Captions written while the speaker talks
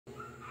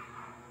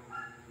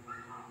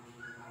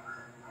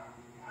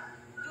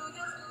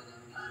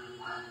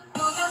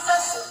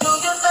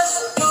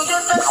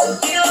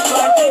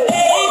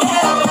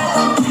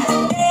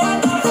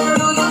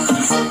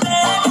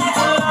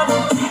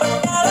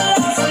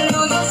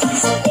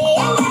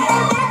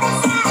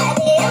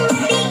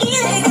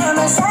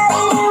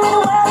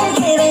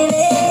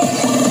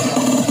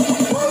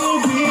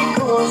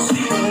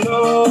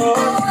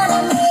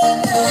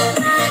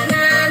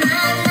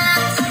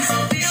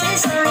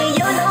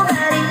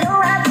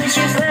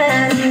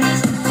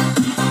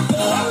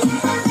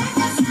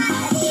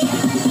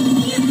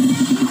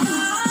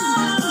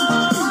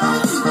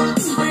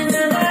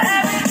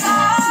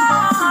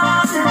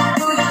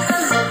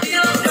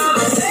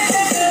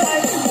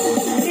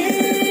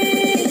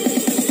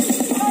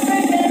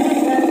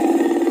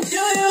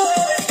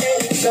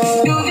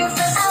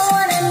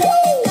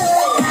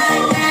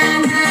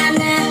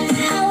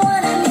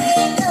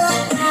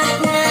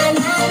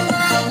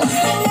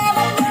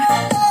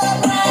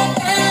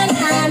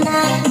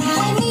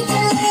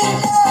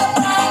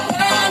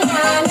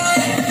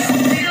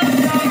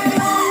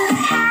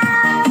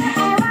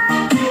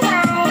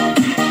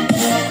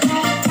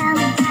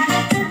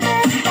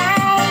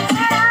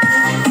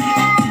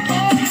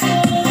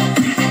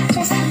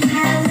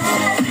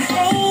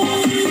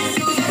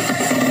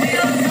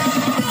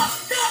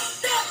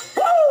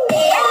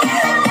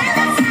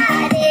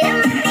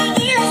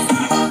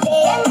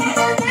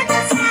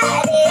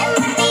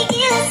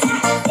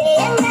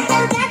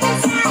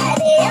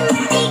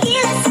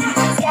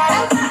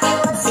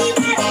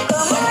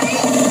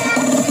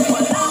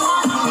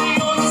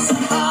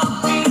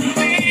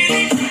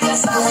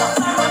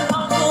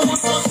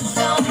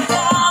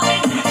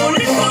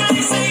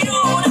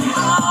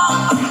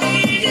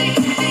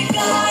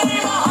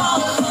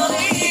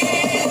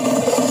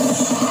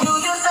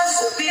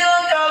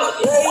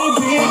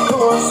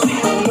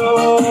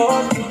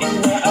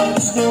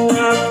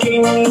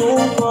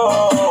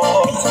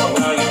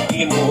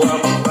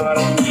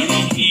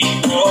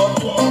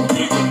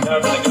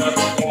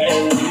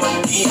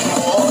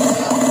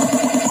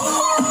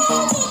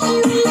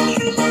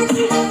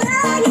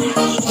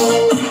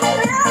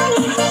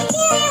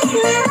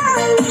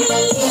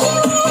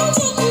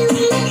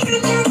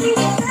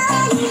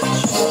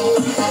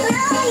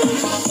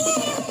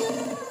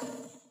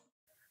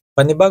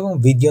Panibagong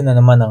video na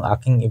naman ang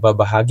aking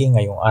ibabahagi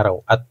ngayong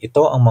araw at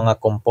ito ang mga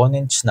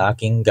components na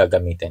aking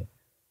gagamitin.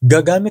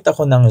 Gagamit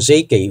ako ng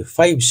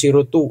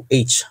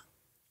ZK-502H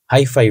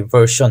Hi-Fi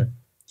version.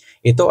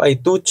 Ito ay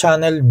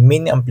 2-channel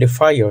mini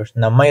amplifier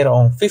na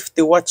mayroong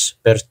 50 watts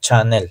per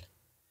channel.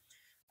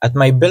 At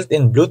may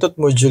built-in Bluetooth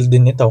module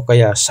din ito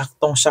kaya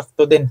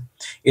saktong-sakto din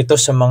ito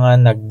sa mga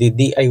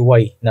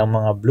nagdi-DIY ng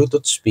mga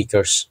Bluetooth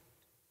speakers.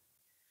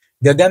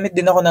 Gagamit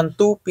din ako ng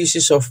 2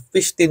 pieces of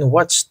 15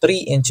 watts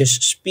 3 inches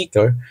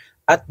speaker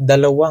at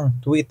dalawang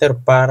tweeter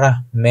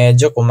para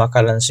medyo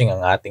kumakalansing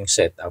ang ating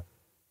setup.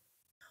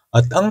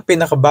 At ang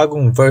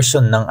pinakabagong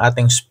version ng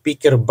ating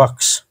speaker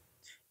box,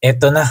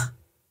 eto na.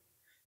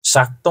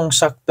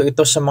 Saktong-sakto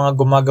ito sa mga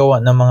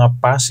gumagawa ng mga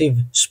passive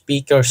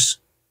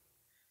speakers.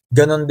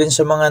 Ganon din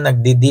sa mga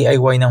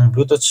nagdi-DIY ng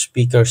Bluetooth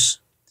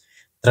speakers.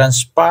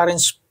 Transparent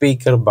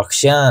speaker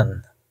box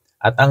yan.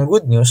 At ang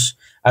good news,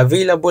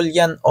 available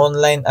yan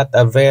online at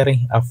a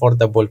very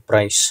affordable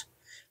price.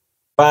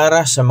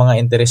 Para sa mga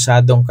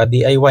interesadong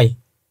ka-DIY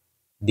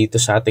dito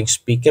sa ating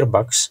speaker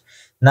box,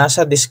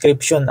 nasa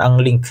description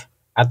ang link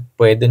at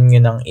pwede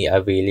nyo nang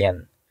i-avail yan.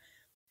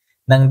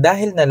 Nang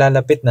dahil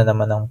nalalapit na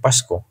naman ang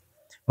Pasko,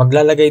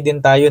 maglalagay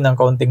din tayo ng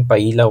kaunting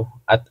pailaw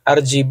at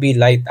RGB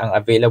light ang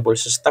available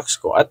sa stocks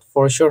ko at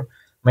for sure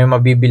may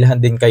mabibilhan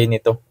din kayo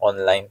nito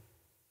online.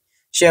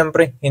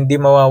 Siyempre, hindi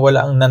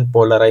mawawala ang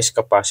non-polarized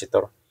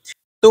capacitor.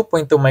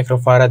 2.2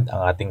 microfarad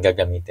ang ating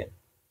gagamitin.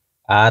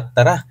 At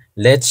tara,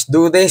 let's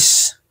do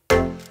this!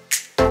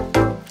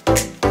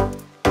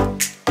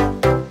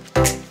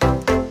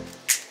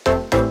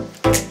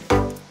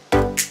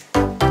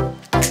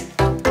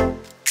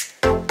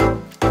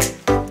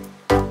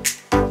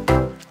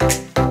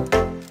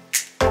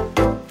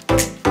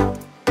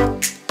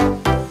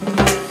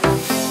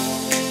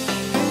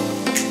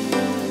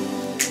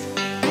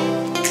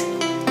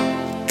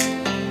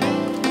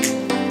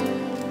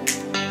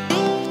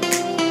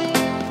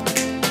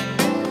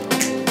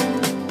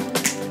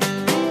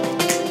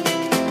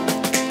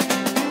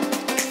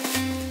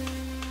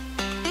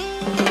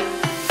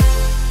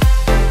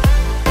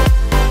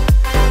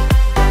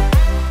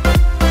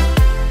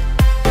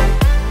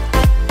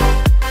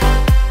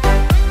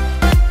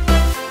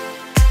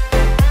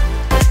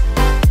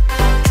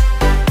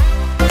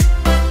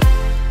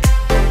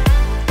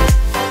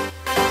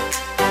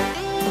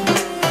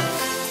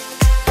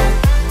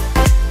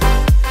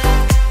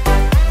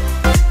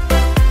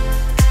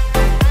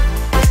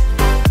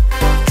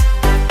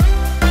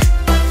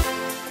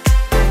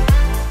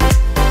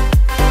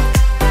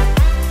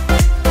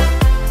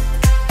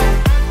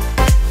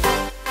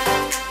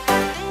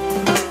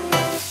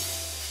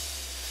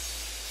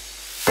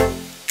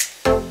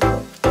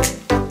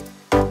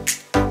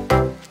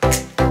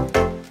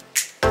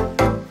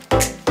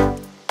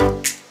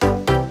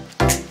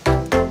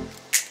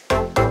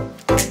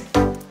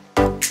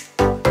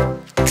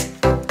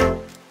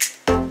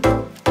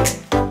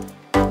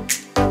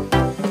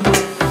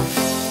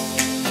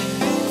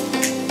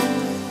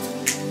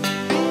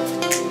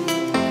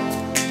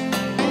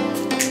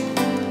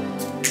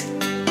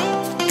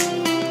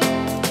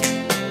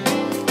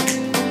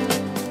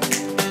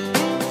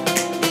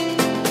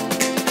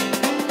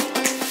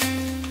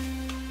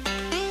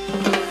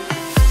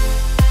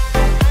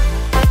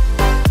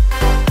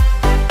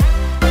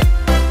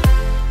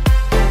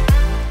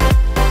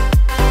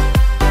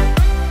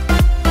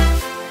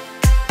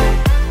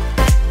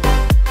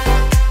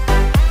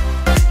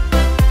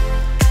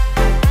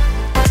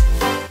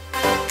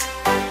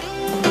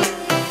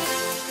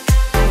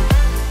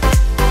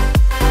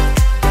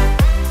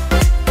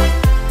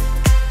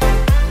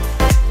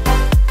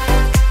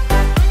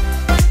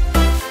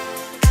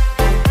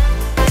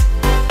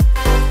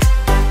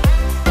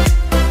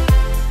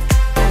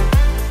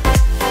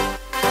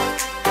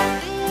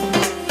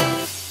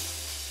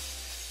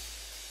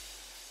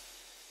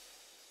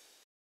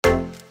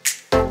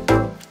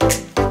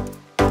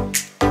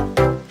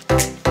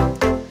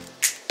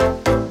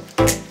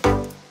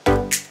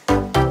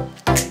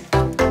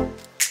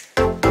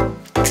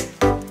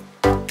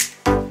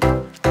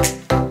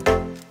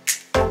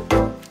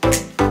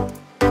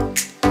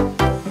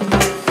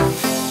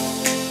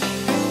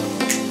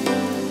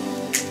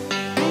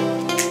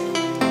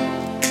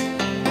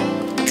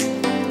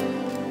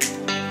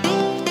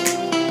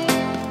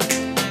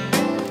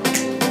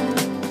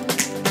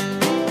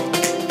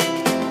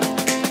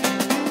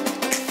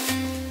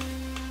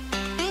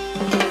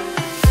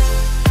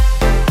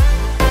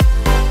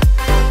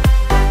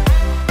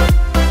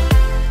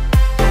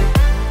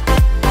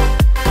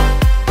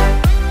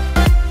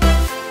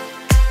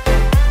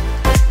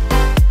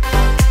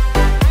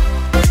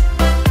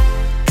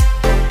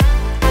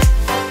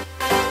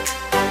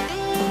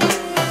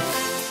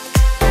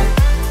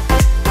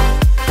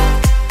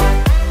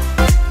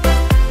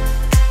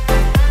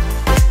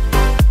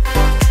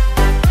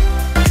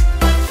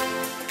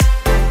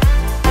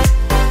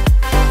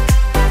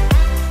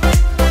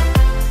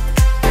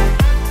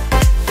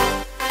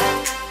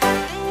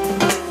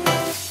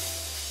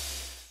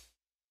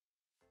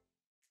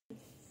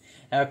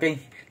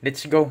 Okay,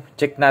 let's go.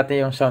 Check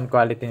natin yung sound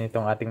quality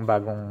nitong ating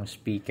bagong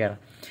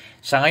speaker.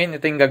 Sa ngayon,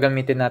 ito yung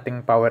gagamitin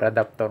nating power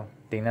adapter.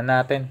 Tingnan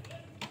natin.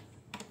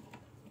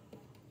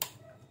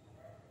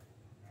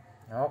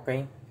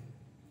 Okay.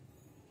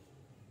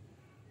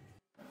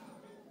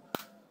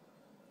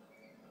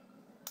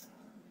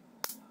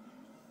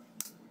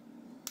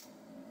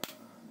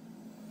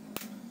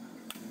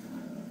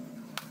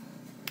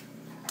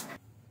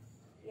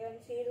 Yan,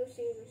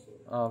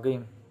 000. Okay.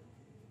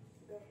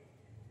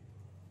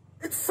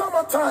 It's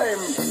summertime.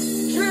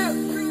 Yeah.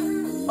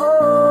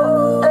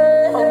 Oh,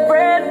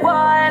 red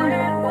wine.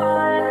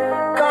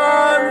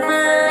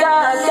 Convict.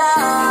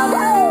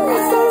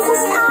 This is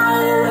his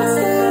time, this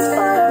is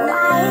for a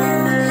while.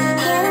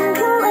 Can't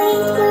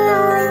wait,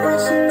 below,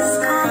 watching the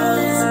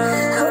skies.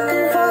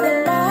 Hoping for the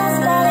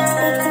best, but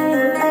expecting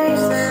the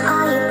worst.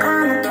 Are you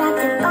kinda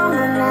trapped up on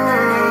my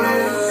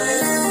mind?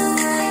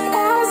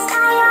 Let us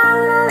die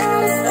young, let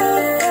us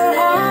live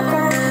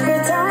forever. We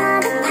don't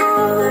know the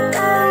power,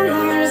 but we'll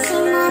never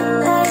see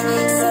never.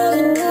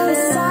 Sitting in the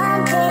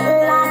sun, pit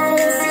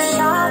life is a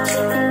short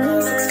trip. The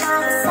music's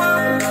for the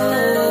sadness.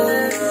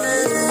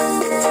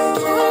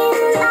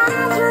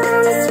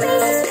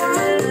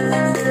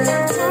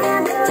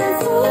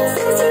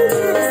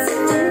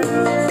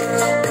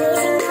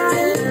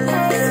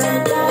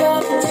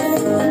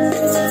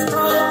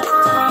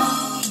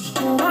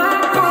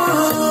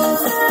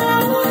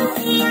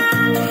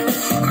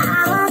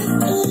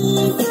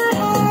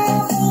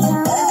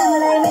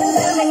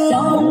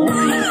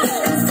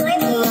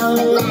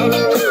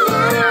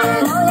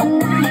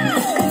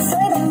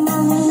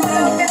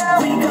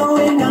 We're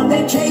going on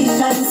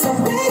vacation, so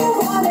where you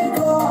wanna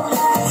go?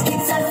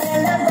 It's a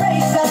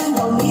celebration,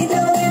 don't need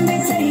no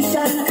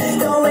invitation.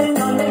 Going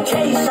on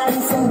vacation,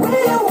 so where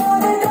you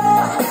wanna go?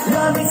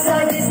 Love is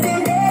our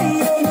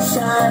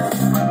destination.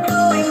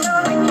 Going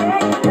on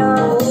vacation.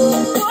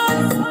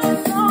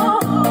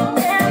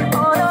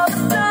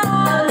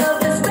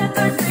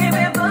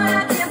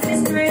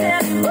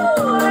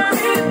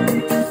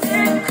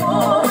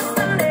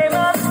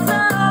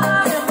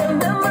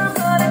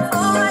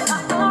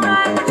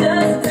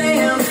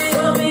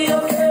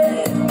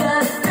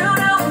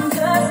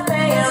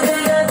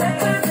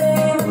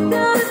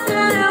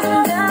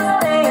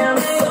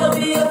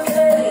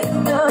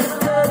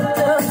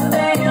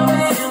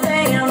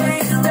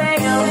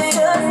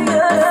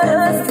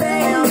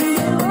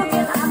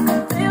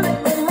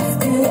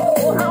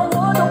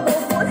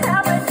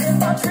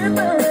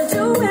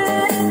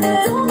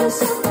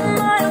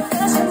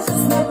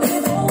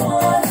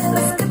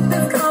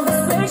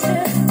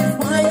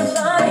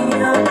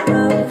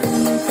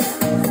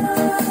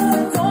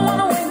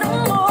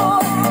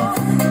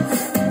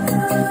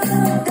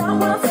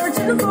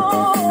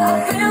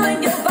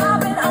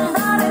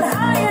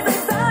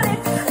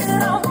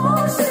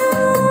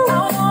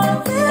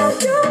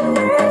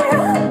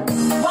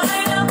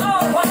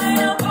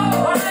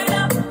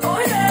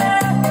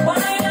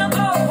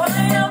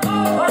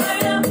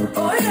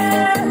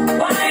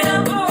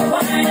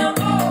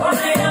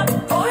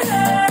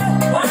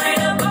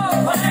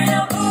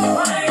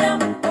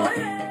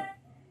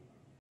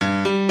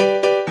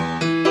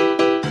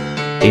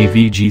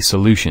 AVG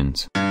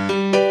Solutions.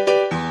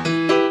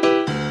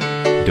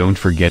 Don't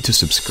forget to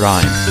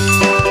subscribe.